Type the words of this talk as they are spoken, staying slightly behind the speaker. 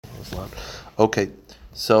It's loud. Okay,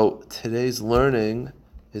 so today's learning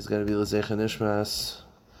is going to be L'Zeicha Nishmas.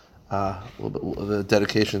 A little bit, the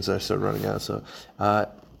dedications are started running out. So,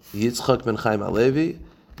 Yitzchak ben Chaim Alevi,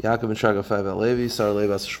 Yaakov ben Shagafai Alevi, Sarah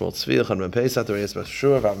Levi Shmuel Tzvi, Chan ben Pesach, Darius ben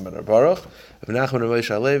Shua, Rav ben Baruch, Rav Nachman ben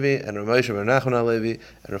Moshe Alevi, and Rav Moshe ben Nachman Alevi,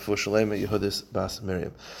 and Rav Shalem Yehudis Bas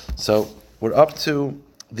Miriam. So we're up to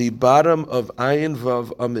the bottom of Ayin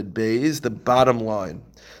Vav Amid Beis, the bottom line.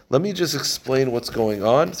 Let me just explain what's going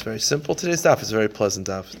on. It's very simple. Today's daf is a very pleasant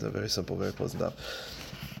daf. It's a very simple, very pleasant daf.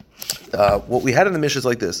 What we had in the Mishnah is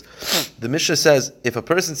like this. The Mishnah says, if a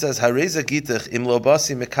person says, Hareza Gittin im lo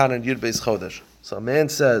basi mekanan yud beis chodesh. So a man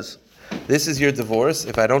says, this is your divorce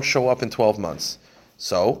if I don't show up in 12 months.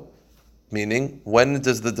 So, meaning, when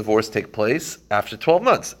does the divorce take place? After 12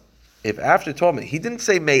 months. If after 12 months, he didn't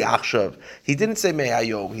say May Achshav, he didn't say May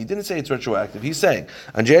Hayom, he didn't say it's retroactive. He's saying,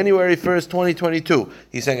 on January 1st, 2022,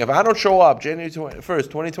 he's saying, if I don't show up January 1st,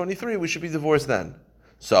 2023, we should be divorced then.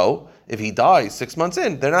 So, if he dies 6 months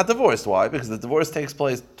in, they're not divorced. Why? Because the divorce takes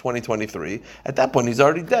place 2023. At that point, he's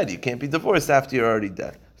already dead. You can't be divorced after you're already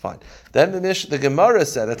dead. Fine. Then the Gemara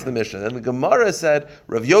said, that's the Mishnah, then the Gemara said,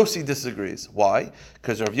 Rav Yossi disagrees. Why?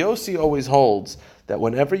 Because Rav Yossi always holds that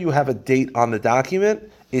whenever you have a date on the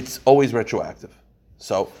document, it's always retroactive.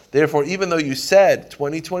 So, therefore, even though you said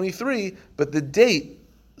 2023, but the date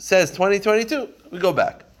says 2022, we go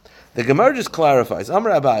back. The Gemara just clarifies.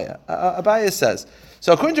 Amar Abaya. Abaya says,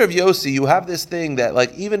 so according to Rav Yossi, you have this thing that,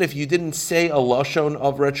 like, even if you didn't say a lashon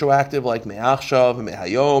of retroactive, like me'achshav,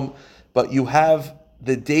 me'hayom, but you have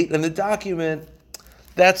the date in the document,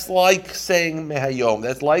 that's like saying me'hayom,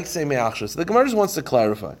 that's like saying me'achshav. So the Gemara just wants to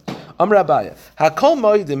clarify. Amar Abaya, hakol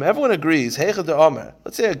moedim, everyone agrees, heicha de Omer.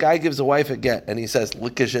 Let's say a guy gives a wife a get, and he says,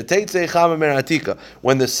 l'kesheteitze chama meratika,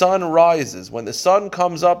 when the sun rises, when the sun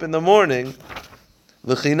comes up in the morning,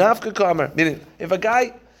 l'chinavka kamer, meaning, if a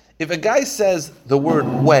guy says the word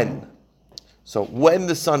when, so when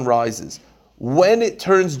the sun rises, when it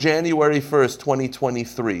turns January 1st,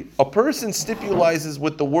 2023, a person stipulizes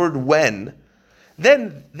with the word when,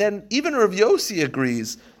 then even Rav Yossi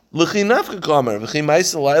agrees, meaning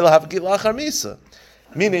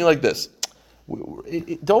like this.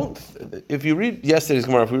 If you read yesterday's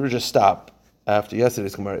Gemara, if we were to just stop after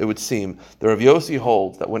yesterday's Gemara, it would seem that Rav Yossi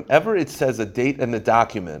holds that whenever it says a date in the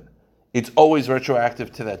document, it's always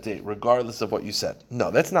retroactive to that date, regardless of what you said.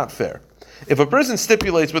 No, that's not fair. If a person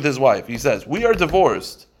stipulates with his wife, he says, we are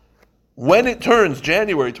divorced, when it turns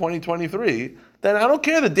January 2023, then I don't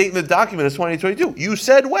care the date in the document is 2022. You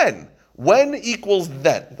said when. When equals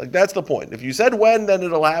then. Like, that's the point. If you said when, then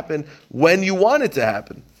it'll happen when you want it to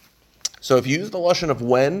happen. So if you use the lashon of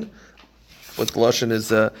when, what the lashon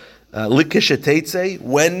is, likisheteitze,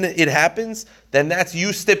 when it happens, then that's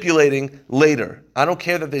you stipulating later. I don't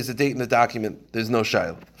care that there's a date in the document. There's no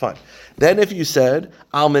shayla. Fine. Then if you said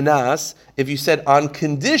almanas, if you said on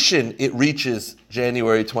condition it reaches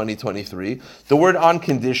January 2023, the word on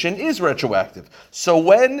condition is retroactive. So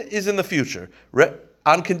when is in the future.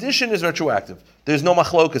 On condition is retroactive. There's no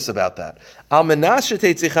machlokas about that.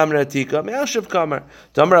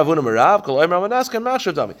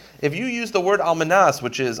 If you use the word almanas,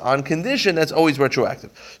 which is on condition, that's always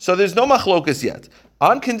retroactive. So there's no machlokas yet.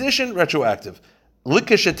 On condition, retroactive.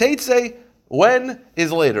 Likasheteitze, when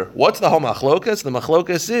is later. What's the whole machlokas? The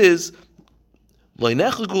machlokas is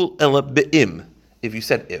if you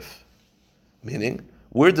said if. Meaning,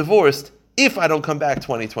 we're divorced if I don't come back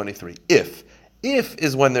 2023. If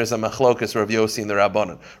is when there's a machlokas Rav Yossi in the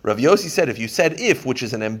Rabbanan. Rav Yossi said if you said if, which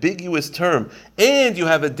is an ambiguous term, and you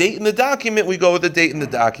have a date in the document, we go with the date in the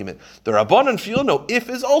document. The Rabbanan feel no, if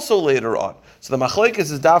is also later on. So the machlokas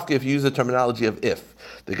is dafka if you use the terminology of if.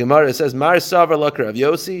 The Gemara says, Mar Savar Lak Rav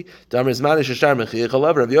Yossi, Damar Zmani Shashar Mechiach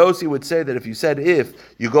Alav. Rav Yossi would say that if you said if,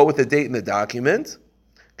 you go with the date in the document,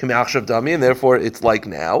 and therefore it's like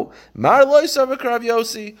now. Mar Loi Savar Rav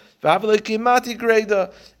Yossi. And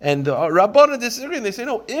the Rabbana disagree, and they say,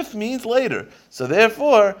 no, if means later. So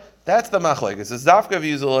therefore, that's the machlekes. It's dafka if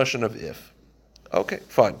you use a lashon of if. Okay,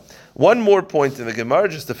 fine. One more point in the Gemara,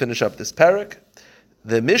 just to finish up this parak.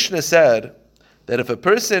 The Mishnah said that if a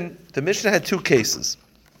person, the Mishnah had two cases.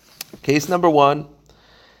 Case number one,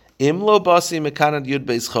 Imlo basi mekanad yud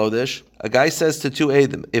beis chodesh. A guy says to two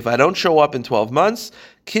Eidim, if I don't show up in 12 months,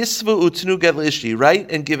 kisvu utnu get l'ishti,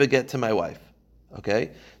 write and give a get to my wife.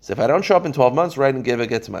 Okay? So if I don't show up in 12 months, write and give a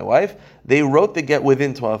get to my wife. They wrote the get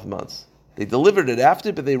within 12 months. They delivered it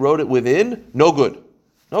after, but they wrote it within. No good.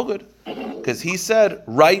 No good. Because he said,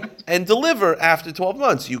 write and deliver after 12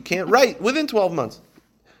 months. You can't write within 12 months.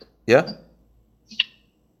 Yeah?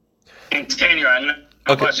 Continue on.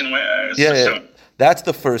 Okay. Question. Yeah. That's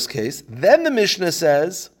the first case. Then the Mishnah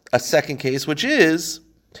says, a second case, which is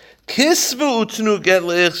kisvu utnu get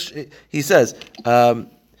leish. He says,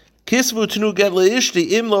 kisvu utnu get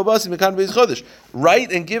leishti im lo basi mekan beis chodesh.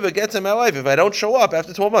 Write and give a get to my wife if I don't show up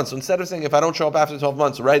after 12 months. So instead of saying if I don't show up after 12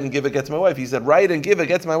 months, write and give a get to my wife, he said write and give a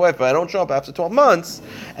get to my wife if I don't show up after 12 months.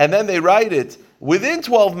 And then they write it within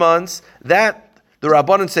 12 months. That the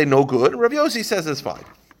Rabbanan say no good. Rav Yossi says it's fine.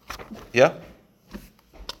 Yeah?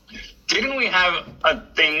 Didn't we have a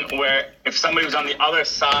thing where if somebody was on the other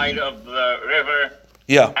side of the river,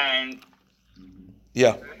 and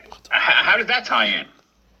how did that tie in?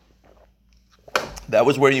 That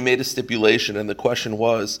was where you made a stipulation, and the question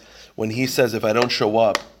was, when he says if I don't show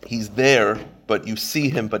up, he's there, but you see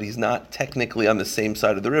him, but he's not technically on the same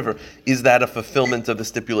side of the river. Is that a fulfillment of the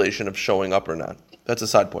stipulation of showing up or not? That's a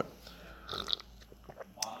side point.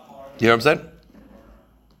 You know what I'm saying?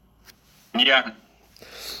 Yeah.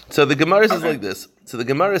 So the Gemara says like this. So the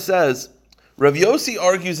Gemara says, Rav Yossi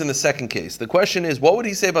argues in the second case. The question is, what would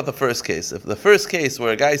he say about the first case? If the first case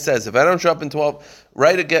where a guy says, if I don't show up in 12,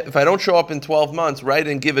 if I don't show up in 12 months, write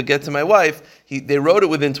and give a get to my wife, they wrote it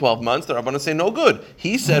within 12 months, the Rabbanan say no good.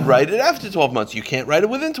 He said, write it after 12 months. You can't write it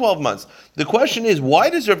within 12 months. The question is,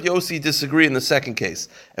 why does Rav Yossi disagree in the second case?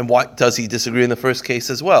 And why does he disagree in the first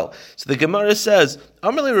case as well? So the Gemara says,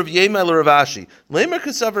 Amrle Rav Yemai Rav Ashi, Lemer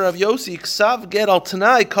Kasav Rav Yossi, Ksav get al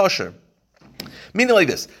Tanai kosher. Meaning like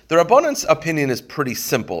this, the Rabbanan's opinion is pretty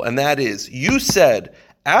simple, and that is, you said,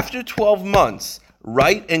 after 12 months,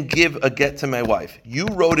 write and give a get to my wife. You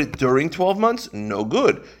wrote it during 12 months? No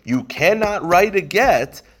good. You cannot write a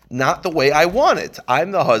get, not the way I want it.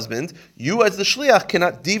 I'm the husband. You as the shliach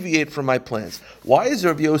cannot deviate from my plans. Why is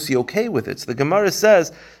Rav Yossi okay with it? So the Gemara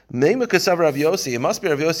says, Meima Kasav Rav Yossi, it must be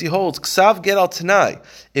Rav Yossi holds, Ksav get al Tanai.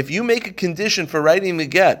 If you make a condition for writing the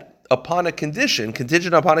get, upon a condition,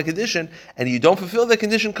 contingent upon a condition, and you don't fulfill the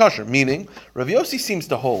condition, kosher. Meaning, Rav Yossi seems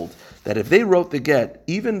to hold that if they wrote the get,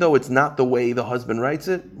 even though it's not the way the husband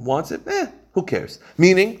wants it, who cares?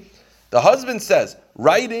 Meaning, the husband says,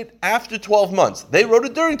 write it after 12 months. They wrote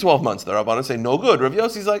it during 12 months. The Rabbanan say, no good. Rav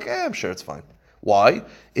Yossi's like, I'm sure it's fine. Why?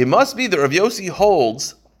 It must be that Rav Yossi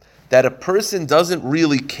holds that a person doesn't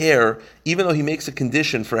really care, even though he makes a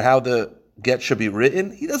condition for how the get should be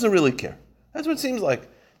written, he doesn't really care. That's what it seems like.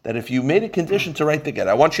 That if you made a condition to write the get,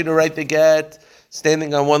 I want you to write the get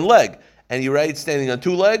standing on one leg, and you write standing on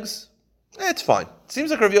two legs, it's fine. It seems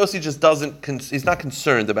like Rav Yossi just he's not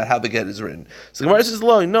concerned about how the get is written. So Gemara says,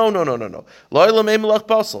 no. In general,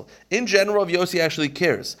 Rav Yossi actually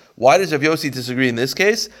cares. Why does Rav Yossi disagree in this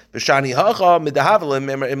case?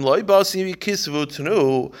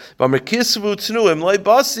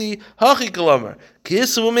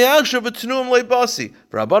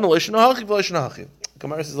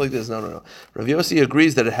 Gemara says like this, no. Rav Yossi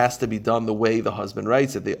agrees that it has to be done the way the husband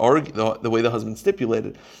writes it. They argue the way the husband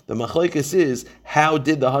stipulated. The machlekes is, how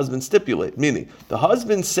did the husband stipulate? Meaning, the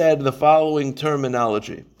husband said the following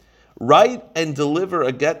terminology: write and deliver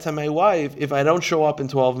a get to my wife if I don't show up in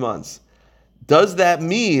 12 months. Does that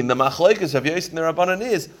mean, the machlekes of Yossi and the Rabbanan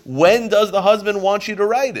is, when does the husband want you to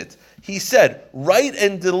write it? He said, write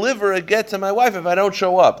and deliver a get to my wife if I don't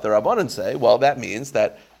show up. The Rabbanan say, well, that means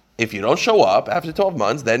that if you don't show up after 12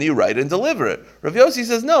 months, then you write and deliver it. Rav Yossi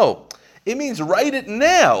says, no. It means write it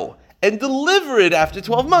now and deliver it after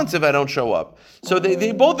 12 months if I don't show up. So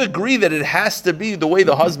they both agree that it has to be the way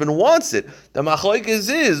the husband wants it. The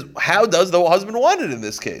machlokes is, how does the husband want it in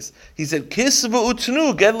this case? He said, Kisvu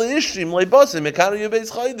utnu get leishrim leibasim mekanu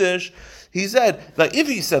yebeis chaydish. He said, like, if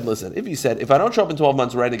he said, if I don't show up in 12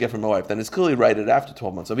 months, write a get from my wife, then it's clearly write it after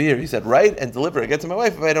 12 months. Over here, he said, write and deliver a get to my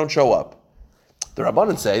wife if I don't show up. The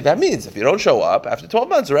Rabbanan say, that means if you don't show up, after 12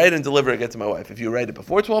 months, write and deliver it, get to my wife. If you write it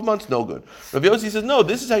before 12 months, no good. Rav Yossi says, no,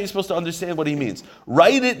 this is how you're supposed to understand what he means.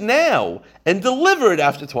 Write it now and deliver it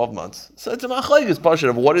after 12 months. So it's a machlekes portion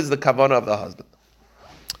of what is the kavanah of the husband.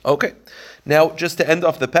 Okay. Now, just to end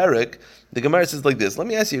off the parak, the Gemara says like this. Let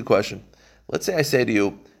me ask you a question. Let's say I say to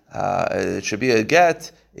you, it should be a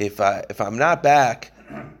get if I'm not back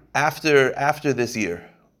after this year.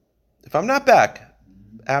 If I'm not back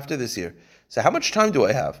after this year. So how much time do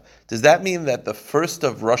I have? Does that mean that the first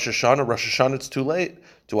of Rosh Hashanah it's too late?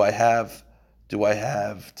 Do I have till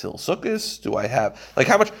Sukkot? Do I have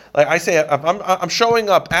how much? Like I say, I'm showing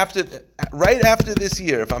up right after this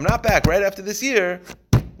year. If I'm not back right after this year,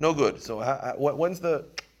 no good. So when's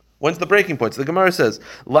the breaking point? So the Gemara says,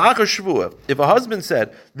 La'achar Shavua. If a husband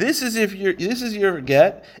said, this is your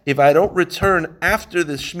get if I don't return after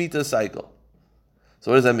the Shemitah cycle.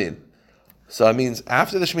 So what does that mean? So it means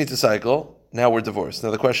after the Shemitah cycle, now we're divorced.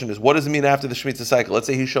 Now the question is, what does it mean after the Shemitah cycle? Let's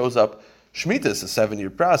say he shows up, Shemitah is a 7-year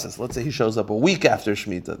process. Let's say he shows up a week after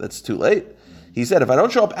Shemitah. That's too late. He said, if I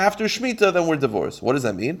don't show up after Shemitah, then we're divorced. What does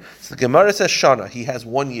that mean? So the Gemara says Shana. He has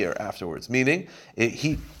 1 year afterwards, meaning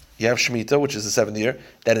you have Shemitah, which is the 7th year.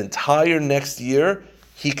 That entire next year,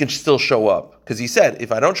 he can still show up. Because he said,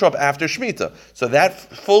 if I don't show up after Shemitah, so that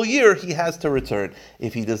full year, he has to return.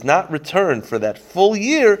 If he does not return for that full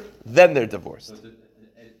year, then they're divorced.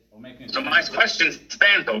 So my question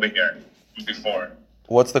stands over here before.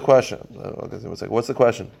 What's the question? What's the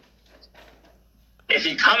question? If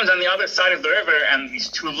he comes on the other side of the river and he's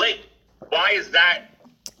too late, why is that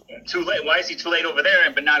too late? Why is he too late over there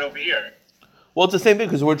but not over here? Well, it's the same thing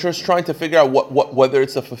because we're just trying to figure out whether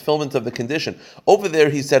it's a fulfillment of the condition. Over there,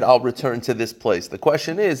 he said, I'll return to this place. The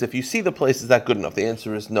question is, if you see the place, is that good enough? The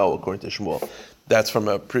answer is no, according to Shmuel. That's from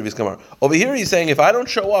a previous Gemara. Over here, he's saying, if I don't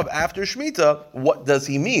show up after Shemitah, what does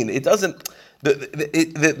he mean? It doesn't...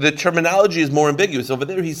 The terminology is more ambiguous. Over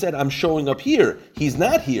there, he said, I'm showing up here. He's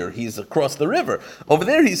not here. He's across the river. Over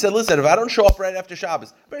there, he said, listen, if I don't show up right after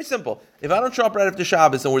Shabbos, very simple. If I don't show up right after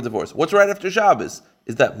Shabbos, then we're divorced. What's right after Shabbos?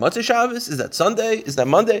 Is that Motzei Shabbos? Is that Sunday? Is that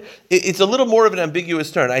Monday? It's a little more of an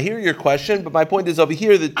ambiguous term. I hear your question, but my point is over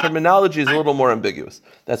here, the terminology is a little more ambiguous.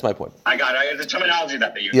 That's my point. I got it. The terminology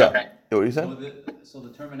that they use. Yeah. Okay. What are you saying? So the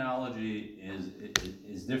terminology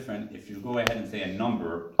is different if you go ahead and say a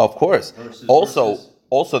number. Of course. Also,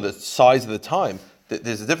 the size of the time.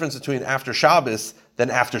 There's a difference between after Shabbos than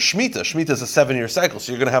after Shemitah. Shemitah is a 7-year cycle,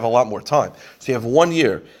 so you're going to have a lot more time. So you have 1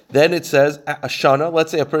 year. Then it says, Ashana,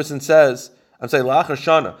 let's say a person says, Lach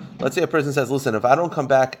Ashana. Let's say a person says, listen, if I don't come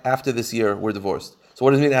back after this year, we're divorced. So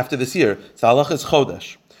what does it mean after this year? So halach is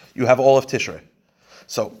Chodesh. You have all of Tishrei.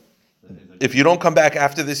 So if you don't come back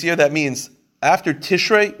after this year, that means after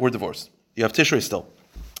Tishrei, we're divorced. You have Tishrei still.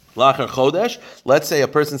 Lachar Chodesh. Let's say a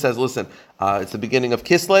person says, listen, it's the beginning of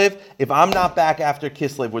Kislev. If I'm not back after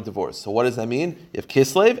Kislev, we're divorced. So what does that mean? You have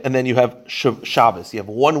Kislev, and then you have Shabbos. You have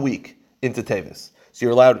 1 week into Tevis. So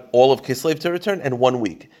you're allowed all of Kislev to return and 1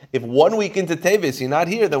 week. If 1 week into Tevis you're not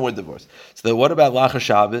here, then we're divorced. So then what about Lachar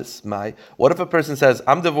Shabbos? What if a person says,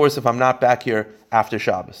 I'm divorced if I'm not back here after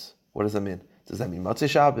Shabbos? What does that mean? Does that mean Motzei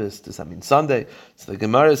Shabbos? Does that mean Sunday? So the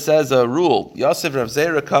Gemara says a rule. Yosef Rav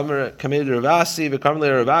Zera kamer Rav Asi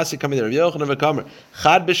v'kamer Rav Asi kamer Rav Yochanan v'kamer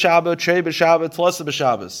Chad b'Shabbat, Trei b'Shabbat, Tlasa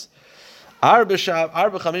b'Shabbos. This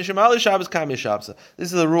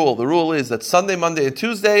is the rule. The rule is that Sunday, Monday, and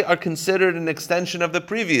Tuesday are considered an extension of the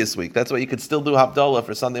previous week. That's why you could still do Havdalah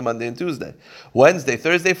for Sunday, Monday, and Tuesday. Wednesday,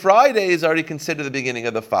 Thursday, Friday is already considered the beginning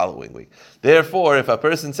of the following week. Therefore, if a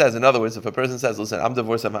person says, in other words, if a person says, listen, I'm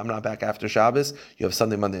divorced, I'm not back after Shabbos, you have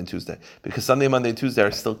Sunday, Monday, and Tuesday. Because Sunday, Monday, and Tuesday are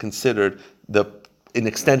still considered an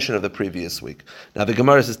extension of the previous week. Now the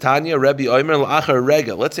Gemara says, Tanya, Rabbi Omer, L'achar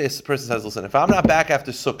Rega. Let's say a person says, listen, if I'm not back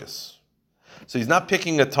after Sukkot, so he's not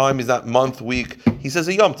picking a time, he's not month, week. He says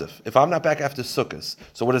a Yom Tov. If I'm not back after Sukkot,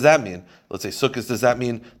 so what does that mean? Let's say Sukkot, does that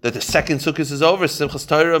mean that the second Sukkot is over? Simchas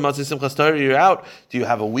Torah, Matzah Simchas Torah, you're out. Do you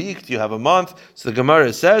have a week? Do you have a month? So the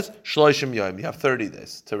Gemara says, Shloshim Yom. You have 30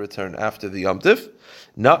 days to return after the Yom Tov.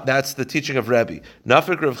 No, that's the teaching of Rabbi.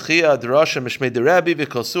 Nafik Rav Chia Drasha Mishmei de Rabbi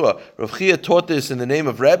v'Kosua. Rav Chia taught this in the name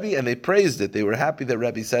of Rabbi, and they praised it. They were happy that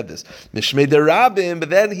Rabbi said this. Mishmei de Rabbim, but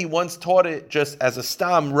then he once taught it just as a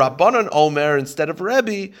stam Rabbanon Omer instead of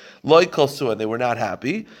Rabbi Loi Kosua. They were not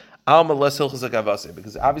happy.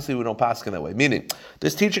 Because obviously we don't paskin that way. Meaning,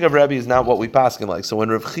 this teaching of Rabbi is not what we paskin like. So when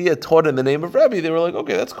Rav Chia taught in the name of Rabbi, they were like,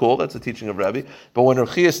 okay, that's cool, that's the teaching of Rabbi. But when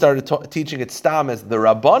Rav Chia started teaching it stam, as the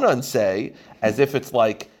Rabbanan say, as if it's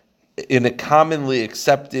like in a commonly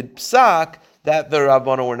accepted psak, that the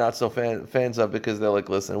Rabbanan were not so fans of, because they're like,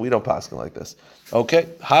 listen, we don't paskin like this. Okay,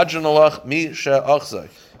 Hadran alach mi she'achzai.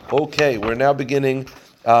 Okay, we're now beginning.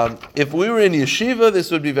 If we were in yeshiva,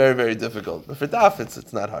 this would be very, very difficult. But for daf,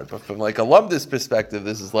 it's not hard. But from like a lumdis perspective,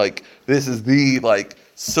 this is the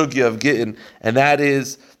sugya of Gittin, and that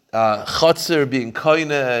is chotzer being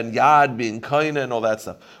koina and yad being koina and all that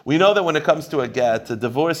stuff. We know that when it comes to a get, the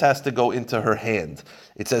divorce has to go into her hand.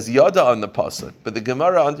 It says yada on the pasuk, but the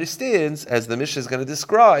Gemara understands, as the Mishnah is going to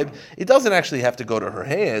describe, it doesn't actually have to go to her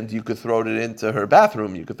hand. You could throw it into her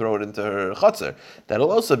bathroom. You could throw it into her chotzer.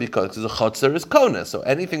 That'll also be because the chotzer is kona, so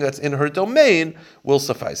anything that's in her domain will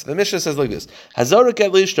suffice. The Mishnah says like this: Hazara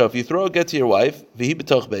get lishto. If you throw a get to your wife, v'hi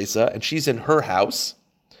b'toch beisa, and she's in her house,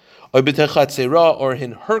 or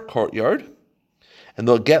in her courtyard, and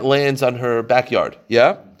they'll get lands on her backyard.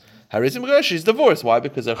 Yeah? She's divorced. Why?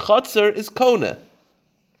 Because her chotzer is kona.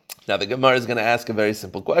 Now the Gemara is going to ask a very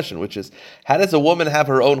simple question, which is, how does a woman have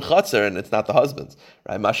her own chutzner and it's not the husband's?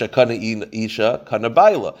 Right? Masha kana isha kana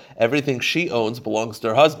baila. Everything she owns belongs to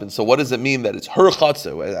her husband. So what does it mean that it's her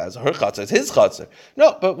chutzner? As her chutzner, it's his chutzner.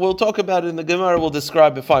 No, but we'll talk about it in the Gemara. We'll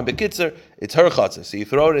describe it fine. But kitzer, it's her chutzner. So you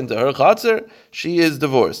throw it into her chutzner, she is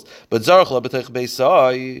divorced. But zarchla b'teich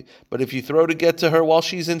beisai. But if you throw to get to her while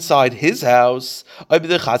she's inside his house,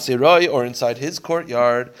 or inside his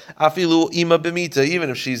courtyard, afilu ima b'mita,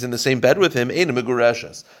 even if she's in the same bed with him,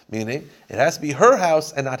 meaning it has to be her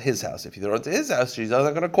house and not his house. If you throw it to his house, she's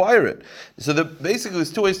not going to acquire it. So basically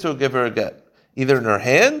there's two ways to give her a get, either in her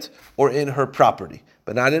hand or in her property,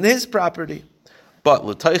 but not in his property. But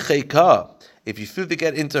if you threw the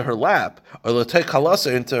get into her lap, or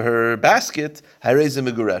into her basket,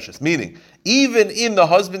 meaning even in the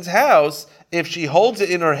husband's house, if she holds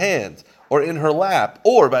it in her hand or in her lap,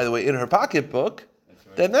 or by the way, in her pocketbook,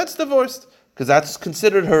 then that's divorced. Because that's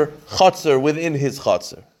considered her chutzner within his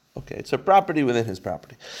chutzner. Okay, it's her property within his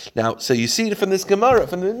property. Now, so you see from this Gemara,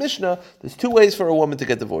 from the Mishnah, there's two ways for a woman to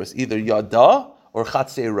get divorced: either yada or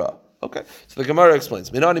chatzera. Okay, so the Gemara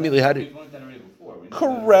explains.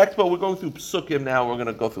 Correct, but we're going through psukim now. We're going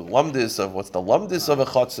to go through lumdis of what's the lumdis of a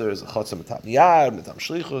chutzner. Is a chutzner mitam yad, mitam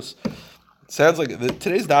shlichus? Sounds like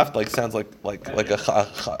today's daf sounds like a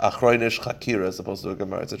achronish chakira as opposed to a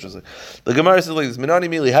Gemara. It's interesting. The Gemara says like this: Minani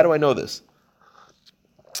mili. How do I know this?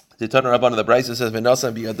 The Tana Rabban of the Brisa says,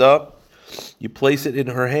 "V'nasan biyada." You place it in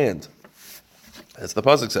her hand. As the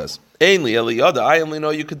pasuk says, "Ein li eliyada." I only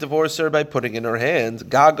know you could divorce her by putting in her hand.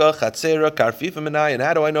 Gaga chatzera karfifa minai. And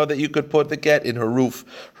how do I know that you could put the get in her roof,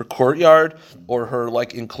 her courtyard, or her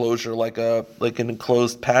enclosure, like an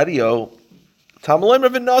enclosed patio? Tamalim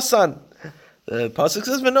v'nasan. The pasuk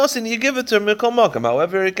says v'nosin, you give it to her mikol makam,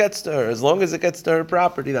 however it gets to her, as long as it gets to her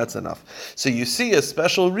property, that's enough. So you see a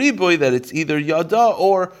special riboy that it's either yada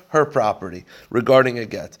or her property regarding a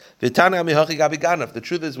get. The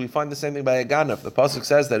truth is, we find the same thing by a ganaf. The pasuk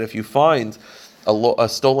says that if you find a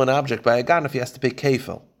stolen object by a ganaf, he has to pay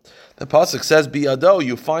kefil. The pasuk says biyado,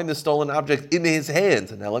 you find the stolen object in his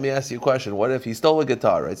hand. Now let me ask you a question. What if he stole a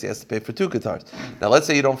guitar, right? So he has to pay for two guitars. Now let's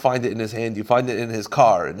say you don't find it in his hand, you find it in his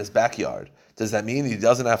car, in his backyard. Does that mean he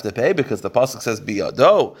doesn't have to pay? Because the pasuk says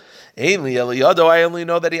biyado. Ainli eliyado, I only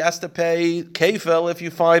know that he has to pay kefel if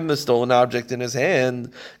you find the stolen object in his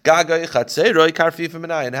hand. Gaga chatzeroi karfifa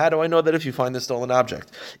minai. And how do I know that if you find the stolen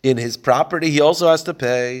object in his property, he also has to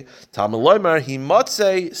pay? Tamaloymar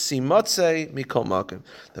himotze simotze mikol makim.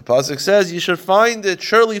 The pasuk says you should find it,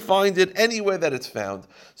 surely find it anywhere that it's found.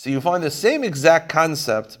 So you find the same exact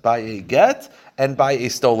concept by a get and by a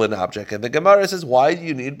stolen object. And the Gemara says, why do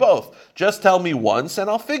you need both? Just tell me once and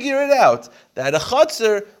I'll figure it out. That a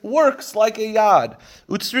chutzner works like a yad.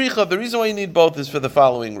 Utsricha, the reason why you need both is for the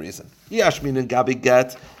following reason. Yashmin and Gabi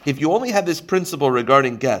get, if you only had this principle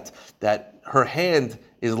regarding get, that her hand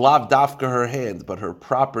is lav dafka her hand, but her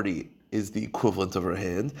property is the equivalent of her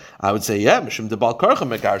hand, I would say, yeah, mishum debal karcha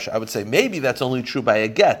megarsha. I would say maybe that's only true by a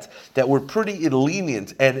get, that we're pretty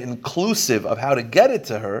lenient and inclusive of how to get it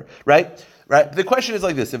to her, right? Right? The question is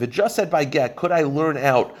like this: if it just said by get, could I learn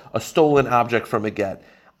out a stolen object from a get?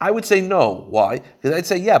 I would say no. Why? Because I'd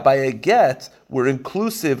say, yeah, by a get, we're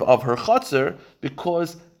inclusive of her chutzner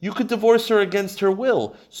because you could divorce her against her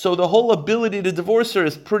will. So the whole ability to divorce her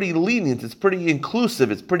is pretty lenient, it's pretty inclusive,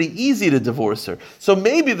 it's pretty easy to divorce her. So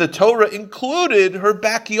maybe the Torah included her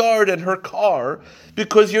backyard and her car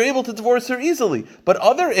because you're able to divorce her easily. But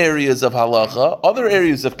other areas of halacha, other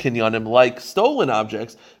areas of kinyanim, like stolen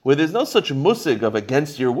objects, where there's no such musig of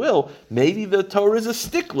against your will, maybe the Torah is a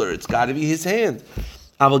stickler, it's got to be his hand.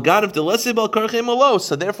 So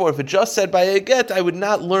therefore, if it just said by a get, I would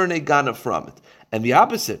not learn a ganav from it. And the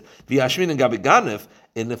opposite, v'yashmin and gabi ganef,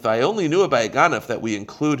 and if I only knew it by a ganef that we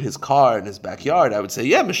include his car and his backyard, I would say,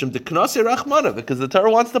 yeah, mishum deknase rachmana, because the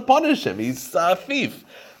Torah wants to punish him. He's a thief.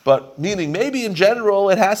 But meaning maybe in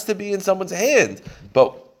general it has to be in someone's hand.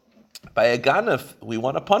 But by a ganef, we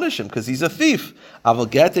want to punish him because he's a thief. Aval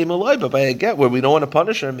get maloi, but by a get where we don't want to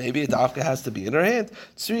punish her, maybe a dafka has to be in her hand.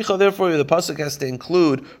 Tzricha, therefore, the pasuk has to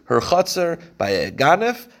include her chutzner by a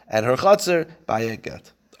ganef and her chutzner by a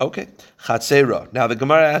get. Okay, chatzera. Now the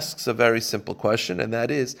Gemara asks a very simple question, and that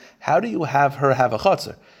is, how do you have her have a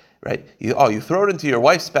chutzner? Right? You throw it into your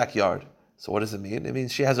wife's backyard. So what does it mean? It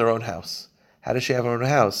means she has her own house. How does she have her own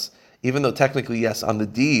house? Even though technically, yes, on the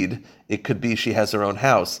deed, it could be she has her own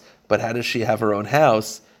house. But how does she have her own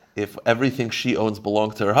house if everything she owns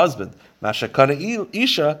belongs to her husband? Masha kana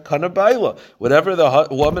isha kana baila. Whatever the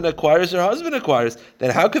woman acquires, her husband acquires. Then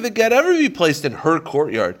how could the get ever be placed in her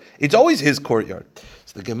courtyard? It's always his courtyard.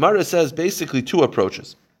 So the Gemara says basically two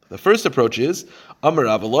approaches. The first approach is Amar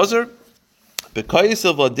Rav Elazar. The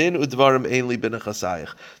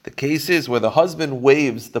case is where the husband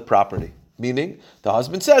waives the property, meaning the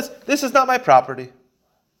husband says, "This is not my property."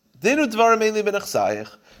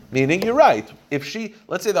 Meaning, you're right. If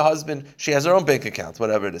let's say the husband, she has her own bank account,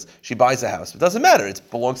 whatever it is, she buys a house. It doesn't matter. It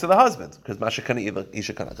belongs to the husband because the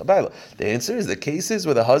answer is the cases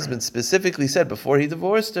where the husband specifically said before he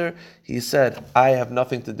divorced her, he said, "I have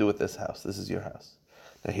nothing to do with this house. This is your house."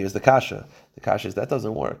 Now here's the kasha. The kasha is that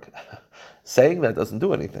doesn't work. Saying that doesn't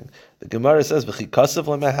do anything. The Gemara says, what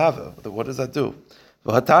does that do?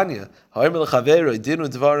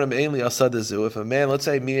 If a man, let's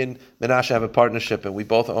say me and Menashe have a partnership and we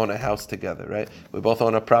both own a house together, right? We both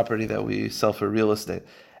own a property that we sell for real estate.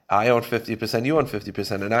 I own 50%, you own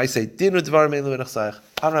 50%, and I say, I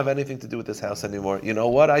don't have anything to do with this house anymore. You know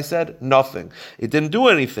what I said? Nothing. It didn't do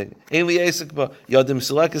anything. I use all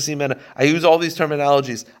these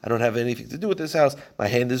terminologies. I don't have anything to do with this house. My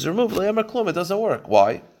hand is removed. It doesn't work.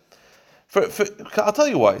 Why? I'll tell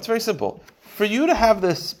you why. It's very simple. For you to have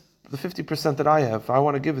the 50% that I have, if I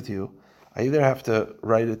want to give it to you, I either have to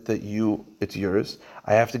write it that it's yours,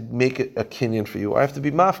 I have to make it a kinyan for you, I have to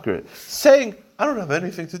be mafkir. Saying, I don't have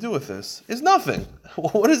anything to do with this is nothing.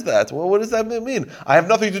 What is that? Well, what does that mean? I have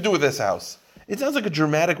nothing to do with this house. It sounds like a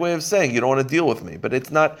dramatic way of saying you don't want to deal with me, but it's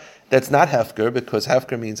not. That's not hefker, because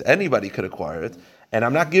hefker means anybody could acquire it, and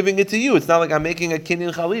I'm not giving it to you. It's not like I'm making a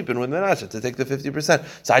kinyan chalipin with menashe to take the 50%.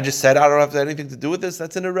 So I just said I don't have anything to do with this.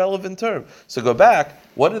 That's an irrelevant term. So go back.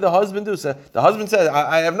 What did the husband do? So the husband said,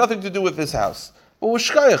 I have nothing to do with this house. But what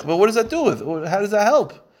does that do with? How does that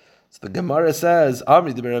help? So the Gemara says, the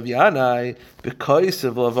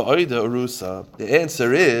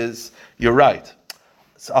answer is, you're right.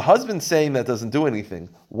 So a husband saying that doesn't do anything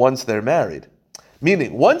once they're married.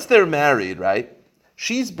 Meaning, once they're married, right,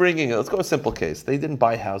 she's bringing, let's go a simple case. They didn't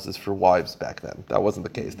buy houses for wives back then. That wasn't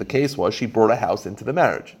the case. The case was she brought a house into the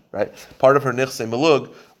marriage, right? Part of her nichse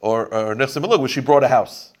melug, or nichse melug, was she brought a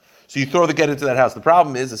house. So you throw the get into that house. The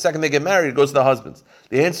problem is, the second they get married, it goes to the husbands.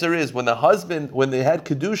 The answer is, when they had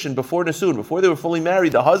kedushin before Nisun, before they were fully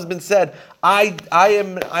married, the husband said, I'm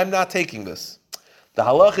not taking this. The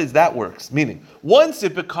halach is that works. Meaning, once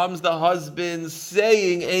it becomes the husband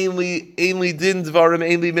saying, Ainli din dvarim,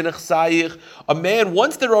 ainli min achsayich, a man,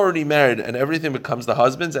 once they're already married and everything becomes the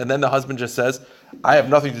husband's, and then the husband just says, I have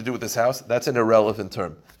nothing to do with this house, that's an irrelevant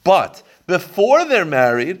term. But before they're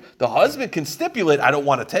married, the husband can stipulate, I don't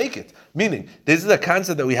want to take it. Meaning, this is a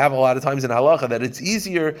concept that we have a lot of times in halacha, that it's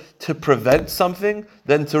easier to prevent something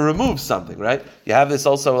than to remove something, right? You have this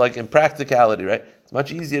also like in practicality, right? It's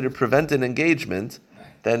much easier to prevent an engagement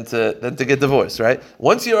than to get divorced, right?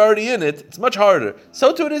 Once you're already in it, it's much harder.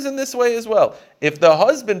 So too it is in this way as well. If the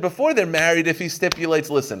husband, before they're married, if he stipulates,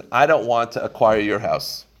 listen, I don't want to acquire your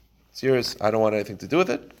house. It's yours. I don't want anything to do with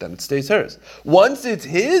it. Then it stays hers. Once it's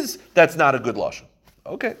his, that's not a good lashon.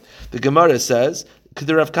 Okay. The Gemara says,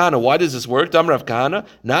 Rav Kahana, why does this work? Dam Rav Kahana,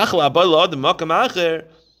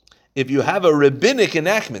 if you have a rabbinic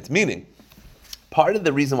enactment, meaning, part of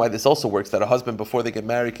the reason why this also works, that a husband before they get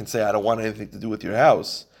married can say, I don't want anything to do with your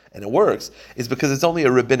house, and it works, is because it's only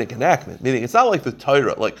a rabbinic enactment. Meaning, it's not like the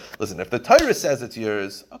Torah. Like, listen, if the Torah says it's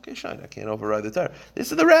yours, okay, shine, I can't override the Torah.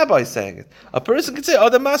 This is the rabbi saying it. A person can say, oh,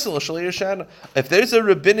 the masal shalei yeshana. If there's a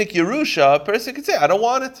rabbinic Yerusha, a person can say, I don't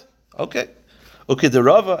want it. Okay. Okay, the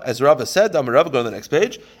Rava, as Rava said, Rava, go on the next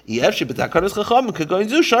page. If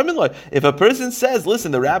a person says,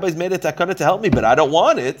 listen, the rabbi's made a takana to help me, but I don't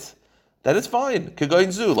want it, then it's fine.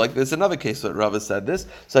 Like there's another case that Rava said this.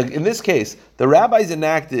 So in this case, the rabbis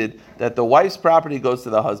enacted that the wife's property goes to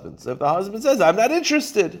the husband. So if the husband says, I'm not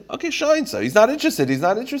interested, okay, shine. So he's not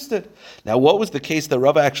interested. Now, what was the case that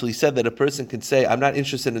Rava actually said that a person can say, I'm not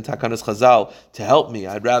interested in Takanas Chazal to help me.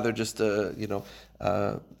 I'd rather just,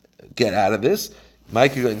 get out of this. There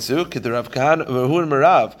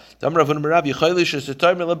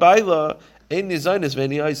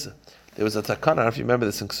was a takana, I don't know if you remember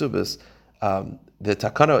this in Ksubis. The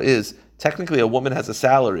takana is, technically a woman has a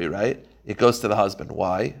salary, right? It goes to the husband.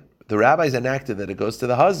 Why? The rabbis enacted that it goes to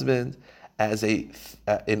the husband as in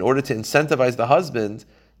order to incentivize the husband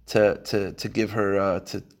to give her,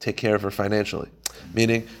 to take care of her financially.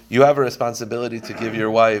 Meaning, you have a responsibility to give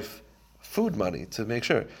your wife food money to make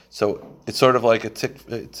sure. So it's sort of like a tit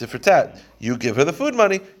for tat. You give her the food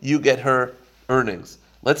money, you get her earnings.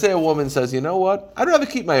 Let's say a woman says, you know what? I'd rather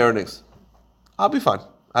keep my earnings. I'll be fine.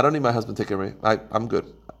 I don't need my husband to take care of me. I'm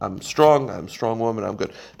good. I'm a strong woman, I'm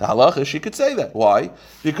good. The halacha, she could say that. Why?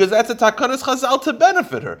 Because that's a takanas chazal to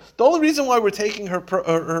benefit her. The only reason why we're taking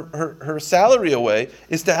her salary away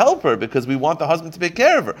is to help her, because we want the husband to take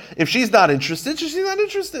care of her. If she's not interested, she's not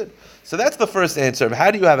interested. So that's the first answer of how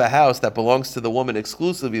do you have a house that belongs to the woman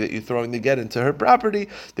exclusively that you're throwing the get into her property.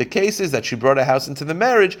 The case is that she brought a house into the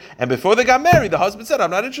marriage, and before they got married, the husband said, I'm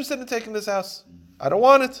not interested in taking this house. I don't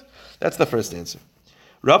want it. That's the first answer.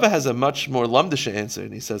 Rabbi has a much more lamdisha answer,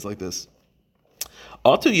 and he says like this.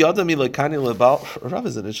 Rabbi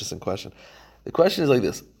is an interesting question. The question is like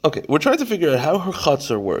this. Okay, we're trying to figure out how her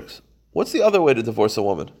chutzner works. What's the other way to divorce a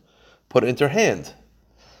woman? Put it into her hand.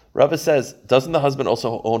 Rabbi says, doesn't the husband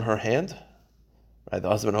also own her hand? Right, the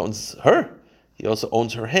husband owns her. He also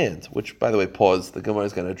owns her hand, which, by the way, pause, the Gemara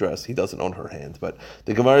is going to address. He doesn't own her hand, but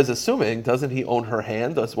the Gemara is assuming, doesn't he own her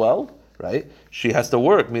hand as well? Right? She has to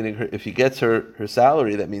work, meaning if he gets her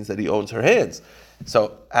salary, that means that he owns her hands.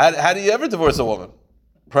 So how do you ever divorce a woman?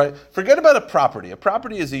 Right? Forget about a property. A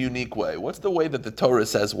property is a unique way. What's the way that the Torah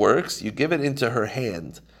says works? You give it into her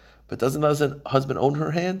hand. But doesn't the husband own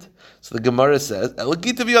her hand? So the Gemara says,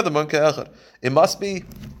 it must be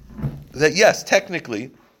that yes,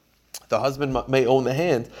 technically, the husband may own the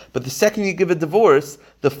hand, but the second you give a divorce,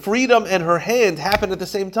 the freedom and her hand happen at the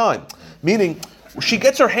same time. Meaning, she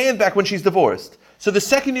gets her hand back when she's divorced. So the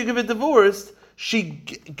second you give a divorce, she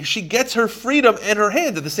gets her freedom and her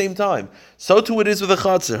hand at the same time. So too it is with a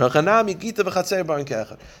chatzir.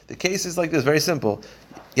 The case is like this, very simple.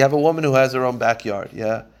 You have a woman who has her own backyard,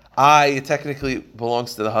 yeah? It technically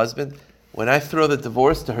belongs to the husband. When I throw the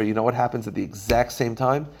divorce to her, you know what happens at the exact same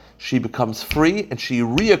time? She becomes free and she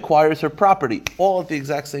reacquires her property all at the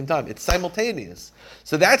exact same time. It's simultaneous.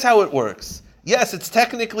 So that's how it works. Yes, it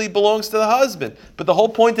technically belongs to the husband, but the whole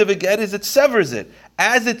point of a get is it severs it.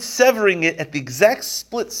 As it's severing it at the exact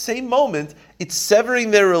split same moment, it's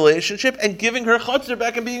severing their relationship and giving her chutzner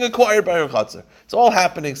back and being acquired by her chutzner. It's all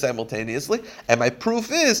happening simultaneously. And my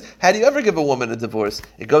proof is, how do you ever give a woman a divorce?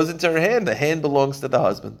 It goes into her hand. The hand belongs to the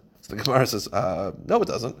husband. So the Gemara says, no, it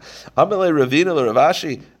doesn't. Amalei Ravina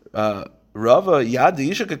Ravashi. Rava Yad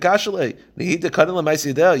Isha Kakashale Nihita Kanala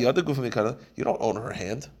Maisidel Yada Gufami. You don't own her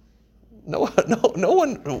hand. No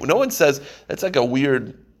one says that's like a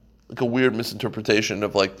weird misinterpretation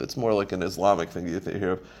of like it's more like an Islamic thing you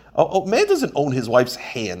hear of. Oh, man doesn't own his wife's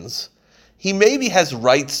hands. He maybe has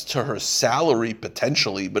rights to her salary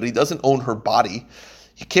potentially, but he doesn't own her body.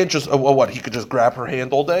 He can't just he could just grab her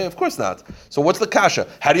hand all day? Of course not. So what's the kasha?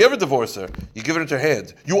 How do you ever divorce her? You give it into her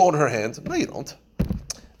hand. You own her hand. No, you don't.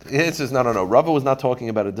 The answer is no. Rabbi was not talking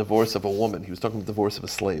about a divorce of a woman. He was talking about the divorce of a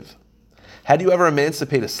slave. How do you ever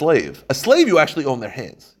emancipate a slave? A slave, you actually own their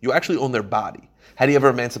hands. You actually own their body. How do you ever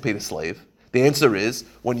emancipate a slave? The answer is,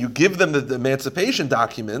 when you give them the emancipation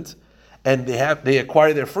document, and they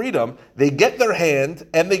acquire their freedom, they get their hand,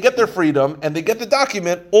 and they get their freedom, and they get the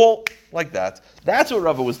document, all like that. That's what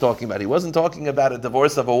Rava was talking about. He wasn't talking about a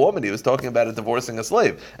divorce of a woman. He was talking about a divorcing a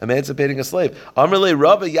slave, emancipating a slave. Amrle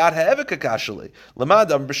Rava yad ha'evekakashale.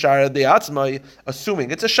 Lamadam b'shara de'atzmai.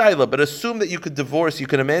 Assuming, it's a shaila, but assume that you could divorce, you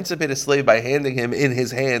can emancipate a slave by handing him in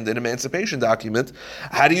his hand an emancipation document.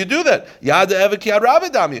 How do you do that? Yad ha'evek yad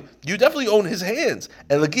rabedami. You definitely own his hands.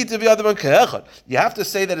 Elagita v'yadavan ke'echad. You have to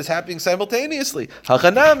say that it's happening simultaneously.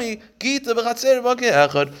 Hachanami gita v'chatzer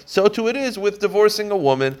v'ke'echad. So too it is with divorcing a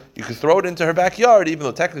woman. You could throw it into her backyard, even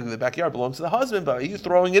though technically the backyard belongs to the husband, but you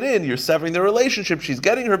throwing it in, you're severing the relationship. She's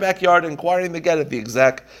getting her backyard and acquiring the get at the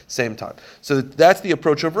exact same time. So that's the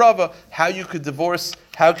approach of Rava. How you could divorce,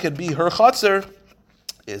 how it could be her chatzar,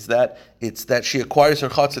 is that it's that she acquires her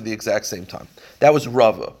chatzar at the exact same time. That was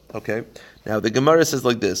Rava, okay? Now the Gemara says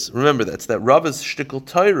like this, remember that Rava's shtickle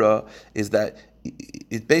Torah is that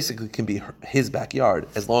it basically can be his backyard,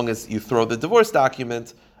 as long as you throw the divorce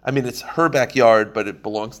document. I mean, it's her backyard, but it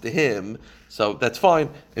belongs to him, so that's fine,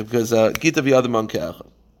 because Gita v'yadam ke'echad.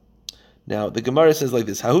 Now, the Gemara says like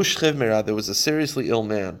this, Hahu shchiv merah, there was a seriously ill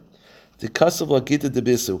man. T'kasav la Gita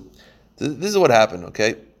debisu. This is what happened,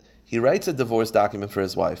 okay? He writes a divorce document for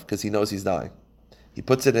his wife, because he knows he's dying. He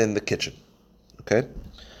puts it in the kitchen, okay?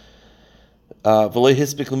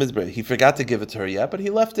 He forgot to give it to her yet, but he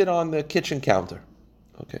left it on the kitchen counter,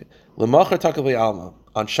 okay?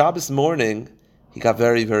 On Shabbos morning, he got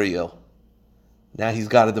very, very ill. Now he's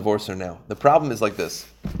got to divorce her now. The problem is like this.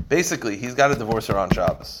 Basically, he's got to divorce her on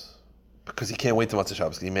Shabbos because he can't wait till Motzei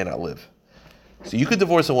Shabbos because he may not live. So you could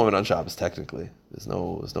divorce a woman on Shabbos, technically. There's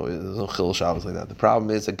no chil Shabbos like that. The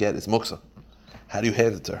problem is, again, it's muksa. How do you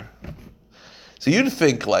hand it to her? So you'd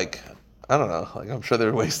think I don't know, I'm sure there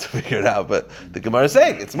are ways to figure it out, but the Gemara is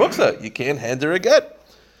saying, it's muksa. You can't hand her a get.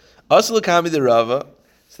 Asla kami de Rava.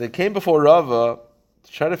 So they came before Rava.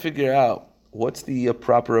 try to figure out what's the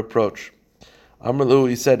proper approach. Amrlu,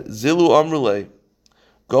 he said, Zilu Amrule,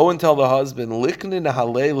 go and tell the husband, Likni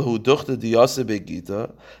nahalelahu duchta diyase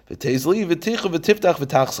begita, v'tezli v'ticha v'tiftach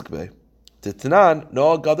v'tachsik be. Titanan,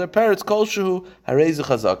 no gather parrots, kol shehu, harezi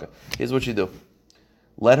chazaka. Here's what you do.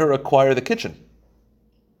 Let her acquire the kitchen.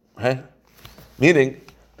 Right? Meaning,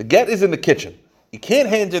 the get is in the kitchen. You can't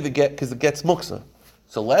hand her the get because the get's muksa.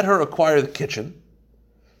 So let her acquire the kitchen.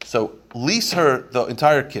 So lease her the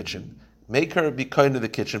entire kitchen. Make her be kind of the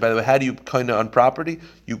kitchen. By the way, how do you kind of on property?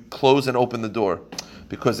 You close and open the door.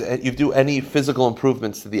 Because if you do any physical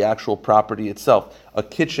improvements to the actual property itself, a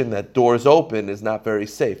kitchen that doors open is not very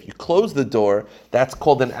safe. You close the door, that's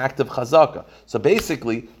called an act of chazaka. So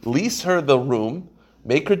basically, lease her the room,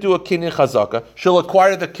 make her do a kinyan chazaka, she'll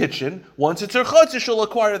acquire the kitchen. Once it's her chutz, she'll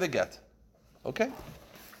acquire the get. Okay?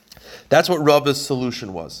 That's what Rabbi's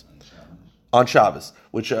solution was. On Shabbos.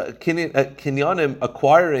 Which kinyanim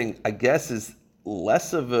acquiring, I guess, is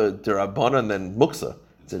less of a derabanan than muksa.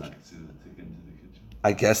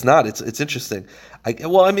 I guess not. It's interesting.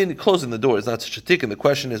 Closing the door is not such a tikkun. The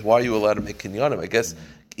question is, why are you allowed to make kinyanim? I guess,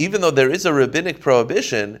 even though there is a rabbinic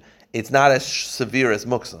prohibition, it's not as severe as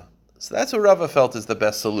muksa. So that's what Rava felt is the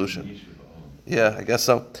best solution. Yeah, I guess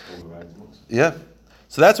so. Yeah.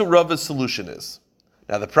 So that's what Rava's solution is.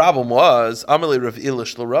 Now the problem was, Amalei Rav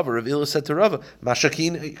Ilish l'Rava. Rav Ilish said to Rava,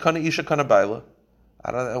 Mashakin kana isha kana baila.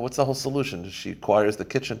 I don't know, what's the whole solution? She acquires the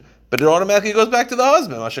kitchen, but it automatically goes back to the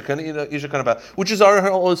husband. Mashakana isha kana baila, which is our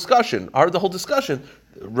whole discussion. The whole discussion.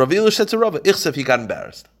 Rav Ilish said to Rava, Ichsev, he got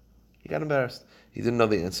embarrassed. He didn't know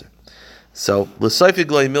the answer. So,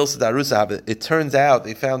 it turns out,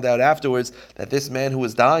 they found out afterwards that this man who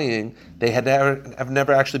was dying, they have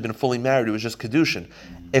never actually been fully married. It was just kedushin.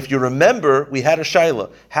 If you remember, we had a shaila.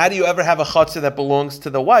 How do you ever have a chatzah that belongs to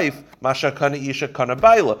the wife? Masha kana isha kana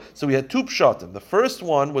baila. So we had two pshatim. The first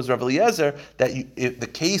one was Rav Eliezer, that the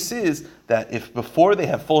case is that if before they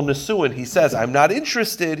have full nesuin, he says, I'm not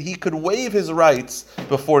interested, he could waive his rights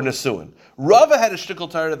before nesuin. Rava had a shtickle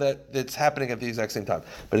Torah that's happening at the exact same time.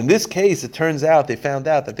 But in this case, it turns out, they found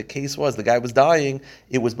out that the case was, the guy was dying,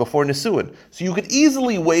 it was before nesuin. So you could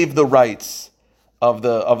easily waive the rights of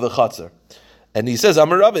the chatzah. And he says,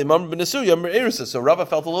 Amar Rabbi, Amar B'Nesuya, Amar Erisa. So Rava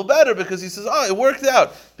felt a little better because he says, it worked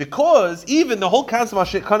out. Because even the whole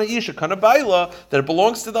concept of Kana Isha, Kana Baila, that it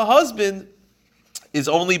belongs to the husband, is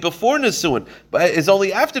only before Nesuin, but is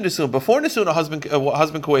only after Nesuin. Before Nesuin, a husband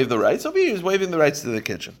can waive the rights. So he was waiving the rights to the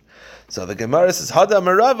kitchen. So the Gemara says, Hada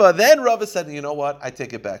Amar Rava. Then Rava said, you know what? I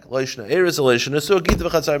take it back. Rava said,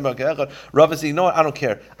 you know what? I don't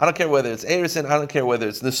care. I don't care whether it's Erison, I don't care whether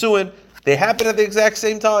it's Nesuin. They happen at the exact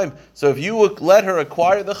same time. So if you would let her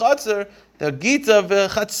acquire the chatzar, the gita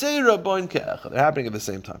v'chatzera boin ke'echad. They're happening at the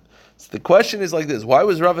same time. So the question is like this: why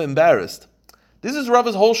was Rava embarrassed? This is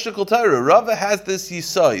Rava's whole shtickle Torah. Rava has this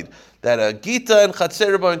yisoid that a gita and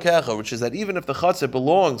chatzera boin ke'echad, which is that even if the chatzar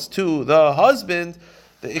belongs to the husband,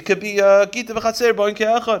 it could be a gita v'chatzera boin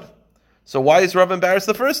ke'echad. So why is Rava embarrassed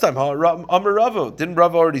the first time? Amar Rava. Didn't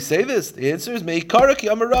Rava already say this? The answer is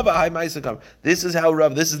Meikaraki Amar Rava. Hi Maisakam. This is how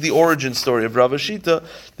Rava. This is the origin story of Rava Shita.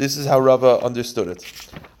 This is how Rava understood it.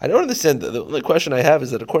 I don't understand. The only question I have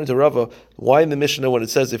is that according to Rava, why in the Mishnah when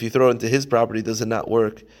it says if you throw it into his property does it not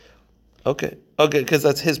work? Okay, because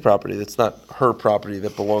that's his property. That's not her property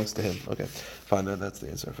that belongs to him. Okay, fine. That's the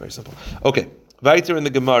answer. Very simple. Okay. Weiter in the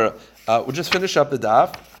Gemara. We'll just finish up the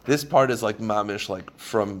daf. This part is like mamish, like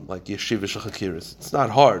from like yeshiva shachakiris. It's not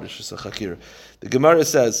hard. It's just a chakira. The Gemara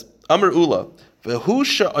says, Amar Ula, v'hu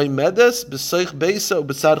she'omedes b'seich beisa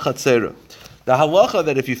u'b'tzad chatzera. The halacha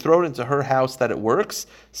that if you throw it into her house that it works,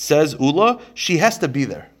 says Ula, she has to be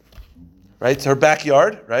there. Right? It's her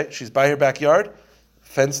backyard, right? She's by her backyard,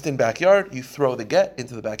 fenced in backyard. You throw the get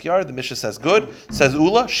into the backyard. The Mishnah says good. Says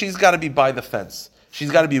Ula, she's got to be by the fence. She's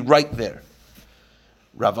got to be right there.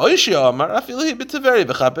 Rav Oishia Amar Afili B'Taveri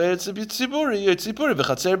B'Chaper Tziburi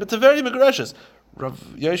B'Chatzer B'Taveri Megrashes.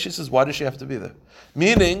 Rav Yoshi says, why does she have to be there?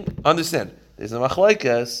 Meaning, understand, there's a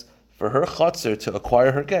machlaikas for her chatzer to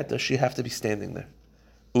acquire her get. Does she have to be standing there?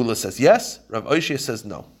 Ula says yes. Rav Oishia says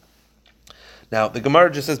no. Now the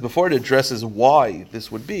Gemara just says before it addresses why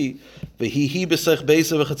this would be. V'hihi b'sech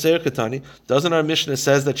beisa v'chatzer katani. Doesn't our Mishnah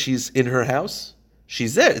says that she's in her house?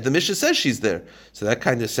 She's there. The Mishnah says she's there. So that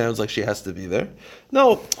kind of sounds like she has to be there.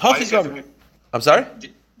 No. I'm sorry?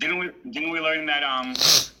 Didn't we learn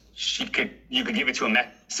that you could give it to a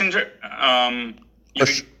messenger?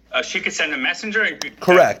 She could send a messenger.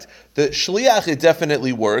 Correct. The shliach, it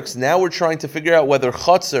definitely works. Now we're trying to figure out whether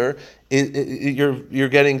chotzer. You're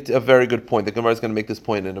getting a very good point. The Gemara is going to make this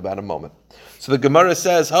point in about a moment. So the Gemara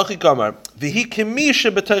says, "Hachi kamar v'hi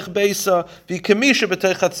kemisha b'teich beisa v'hi kemisha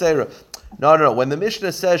b'teich chatzera." No. When the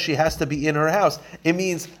Mishnah says she has to be in her house, it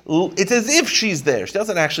means it's as if she's there. She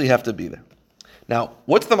doesn't actually have to be there. Now,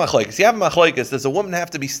 what's the machlokes? You have a machlokes. Does a woman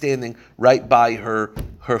have to be standing right by her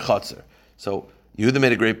chotzer? So Yehuda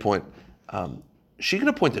made a great point. She can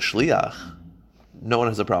appoint a shliach. No one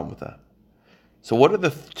has a problem with that. So what are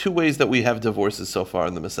the two ways that we have divorces so far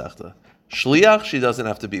in the Masechta? Shliach, she doesn't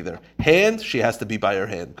have to be there. Hand, she has to be by her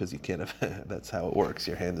hand because you can't have, that's how it works.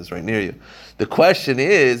 Your hand is right near you. The question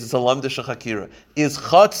is, it's a lamda shachakira. Is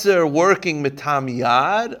Chatzer working mitam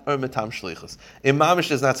yad or mitam shlichus? Imamish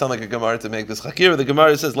does not sound like a Gemara to make this chakira. The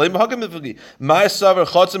Gemara says,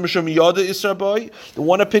 the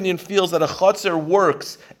one opinion feels that a Chatzer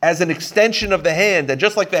works as an extension of the hand, and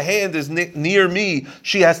just like the hand is near me,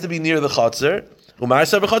 she has to be near the Chatzer. And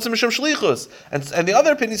the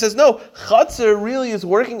other opinion says, no, Chatzer really is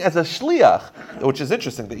working as a shliach, which is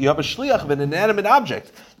interesting, that you have a shliach of an inanimate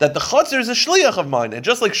object, that the Chatzer is a shliach of mine, and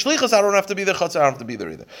just like shlichus, I don't have to be there, Chatzer, I don't have to be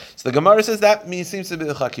there either. So the Gemara says that seems to be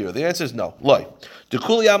the chakira. The answer is no. Loi.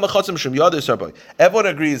 Everyone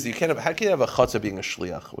agrees, how can you have a Chatzer being a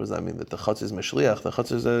shliach? What does that mean? That the Chatzer is a shliach, the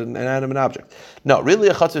Chatzer is an inanimate object. No, really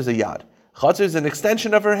a Chatzer is a yad. Chatzer is an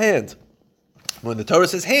extension of her hand. When the Torah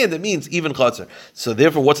says hand, it means even Chatzer. So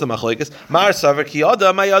therefore, what's the machlokes? Mar savar ki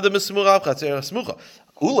yada ma yada mismucha Chatzer smucha.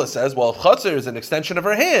 Ula says, well, if Chatzer is an extension of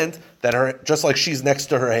her hand, then her, just like she's next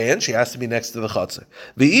to her hand, she has to be next to the Chatzer.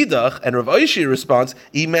 V'idach, and Rav Oishi responds,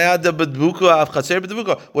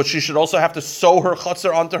 what, she should also have to sew her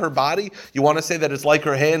Chatzer onto her body? You want to say that it's like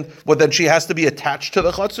her hand, but then she has to be attached to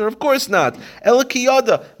the Chatzer? Of course not. Ela ki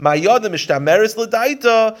yada, ma yada mishtameres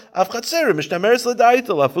l'daita, av Chatzer mishtameres l'daita,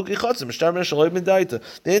 lafuki Chatzer mishtameres shaloi m'daita.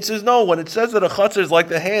 The answer is no. When it says that a Chatzer is like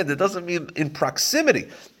the hand, it doesn't mean in proximity.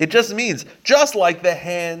 It just means, just like the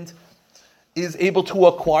hand is able to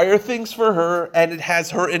acquire things for her and it has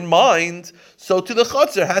her in mind, so to the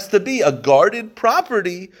Chatzer has to be a guarded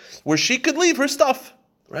property where she could leave her stuff,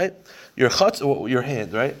 right? Your Chatzer, your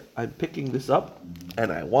hand, right? I'm picking this up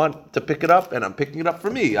and I want to pick it up and I'm picking it up for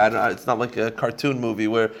me. It's not like a cartoon movie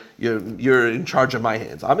where you're in charge of my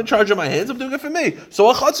hands. I'm in charge of my hands, I'm doing it for me. So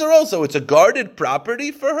a Chatzer also, it's a guarded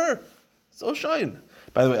property for her. So shine.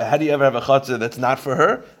 By the way, how do you ever have a Chatzer that's not for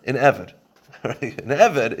her? An Eved. An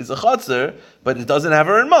Eved is a Chatzer, but it doesn't have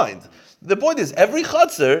her in mind. The point is, every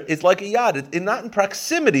Chatzer is like a Yad, not in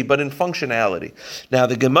proximity, but in functionality. Now,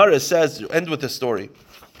 the Gemara says, to end with the story,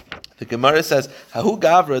 the Gemara says, Hahu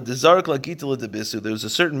Gavra, Dezarik Lagita Debisu, there was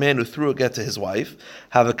a certain man who threw a get to his wife,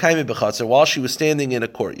 Havakaimi Bechatzer, while she was standing in a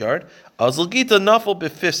courtyard, Azlagita Nafal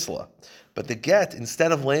Befisla. But the get,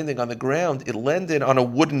 instead of landing on the ground, it landed on a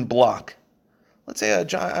wooden block. Let's say a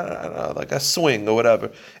giant, I don't know, like a swing or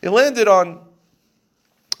whatever. It landed on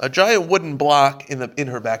a giant wooden block in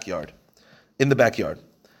her backyard, in the backyard.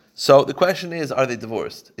 So the question is, are they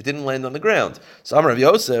divorced? It didn't land on the ground. So Rav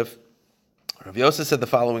Yosef said the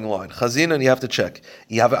following line: Chazina, and you have to check.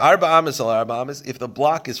 You have arba amis al arba amis. If the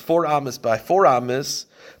block is 4 amis by 4 amis,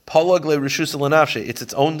 palag le rishus l'nafshe. It's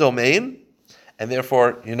its own domain, and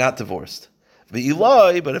therefore you're not divorced. The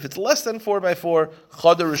Eloi, but if it's less than 4 by 4,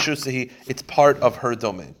 chada rishusahi, it's part of her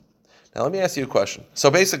domain. Now let me ask you a question. So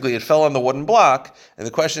basically it fell on the wooden block, and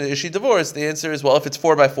the question is she divorced? The answer is, well, if it's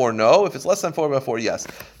 4 by 4, no. If it's less than 4 by 4, yes.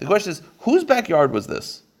 The question is, whose backyard was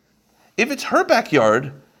this? If it's her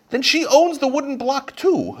backyard, then she owns the wooden block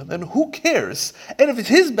too. Then who cares? And if it's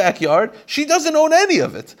his backyard, she doesn't own any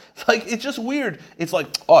of it. It's just weird. It's like,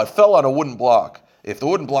 oh, it fell on a wooden block. If the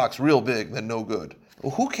wooden block's real big, then no good.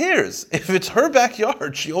 Well, who cares? If it's her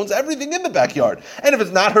backyard, she owns everything in the backyard. And if it's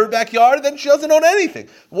not her backyard, then she doesn't own anything.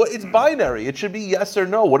 Well, it's binary. It should be yes or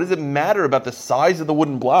no. What does it matter about the size of the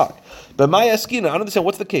wooden block? But my Eskina, I don't understand,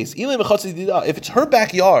 what's the case? If it's her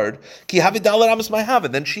backyard,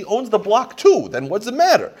 then she owns the block too. Then what's the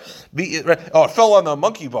matter? It fell on the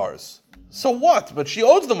monkey bars. So what? But she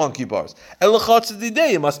owns the monkey bars.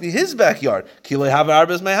 It must be his backyard.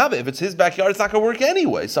 If it's his backyard, it's not going to work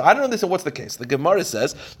anyway. So I don't understand what's the case. The Gemara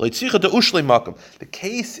says, the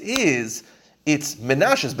case is, it's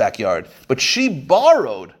Menashe's backyard, but she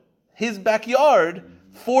borrowed his backyard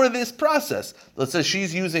for this process. Let's say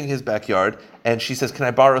she's using his backyard, and she says, can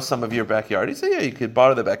I borrow some of your backyard? He said, yeah, you could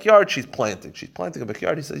borrow the backyard. She's planting a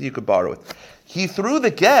backyard. He says, you could borrow it. He threw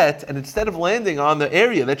the get, and instead of landing on the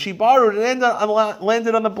area that she borrowed, it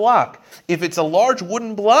landed on the block. If it's a large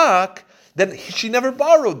wooden block, then she never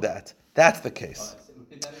borrowed that. That's the case.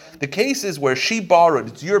 that again? The case is where she borrowed,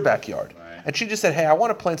 it's your backyard, Right. and she just said, hey, I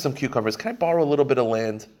want to plant some cucumbers. Can I borrow a little bit of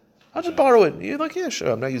land? I'll just borrow it. You're like, yeah,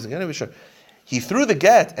 sure. I'm not using it anyway, sure. He threw the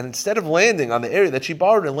get, and instead of landing on the area that she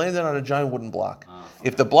borrowed, it landed on a giant wooden block.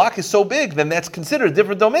 If the block is so big, then that's considered a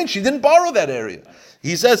different domain. She didn't borrow that area.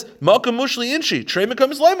 He says, Malka Mushli Inchi, Trey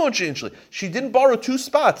Mekam Islamonchi Inchi. She didn't borrow two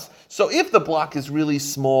spots. So if the block is really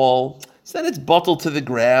small, so then it's bottled to the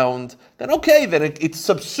ground, then okay, then it's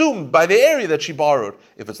subsumed by the area that she borrowed.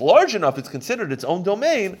 If it's large enough, it's considered its own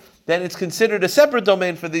domain, then it's considered a separate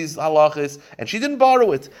domain for these halachas, and she didn't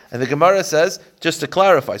borrow it. And the Gemara says, just to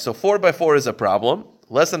clarify, so 4x4 is a problem.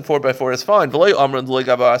 Less than 4x4 is fine. But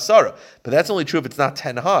that's only true if it's not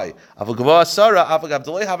 10 high.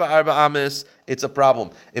 It's a problem.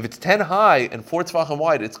 If it's 10 high and 4 tefachim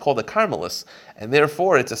wide, it's called a carmelis, and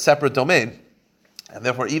therefore it's a separate domain. And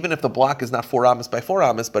therefore, even if the block is not 4 amas by 4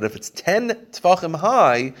 amas, but if it's 10 tefachim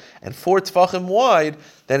high and 4 tefachim wide,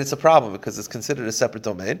 then it's a problem because it's considered a separate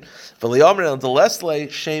domain.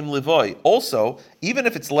 Also, even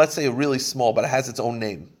if it's, let's say, really small, but it has its own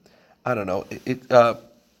name. I don't know.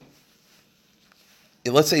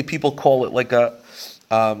 Let's say people call it like let's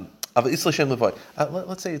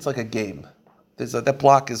say it's like a game. That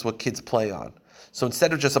block is what kids play on. So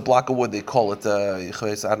instead of just a block of wood, they call it I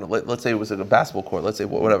don't know. Let's say it was a basketball court. Let's say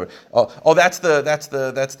whatever. Oh, that's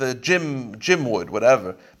the gym wood,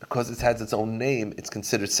 whatever. Because it has its own name, it's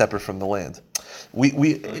considered separate from the land.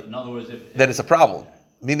 In other words, then it's a problem.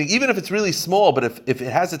 Meaning, even if it's really small, but if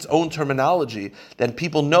it has its own terminology, then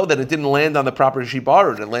people know that it didn't land on the property she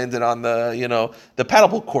borrowed. It landed on the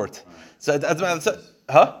paddleball court. So taxes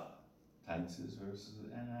versus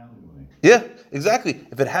an alleyway. Yeah, exactly.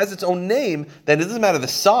 If it has its own name, then it doesn't matter the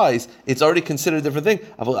size. It's already considered a different thing.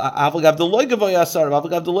 It doesn't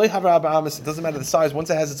matter the size.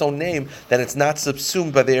 Once it has its own name, then it's not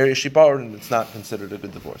subsumed by the area she borrowed, and it's not considered a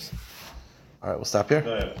good divorce. All right, we'll stop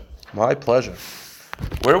here. My pleasure.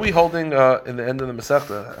 Where are we holding in the end of the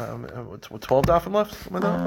Masechta? 12 dafim left?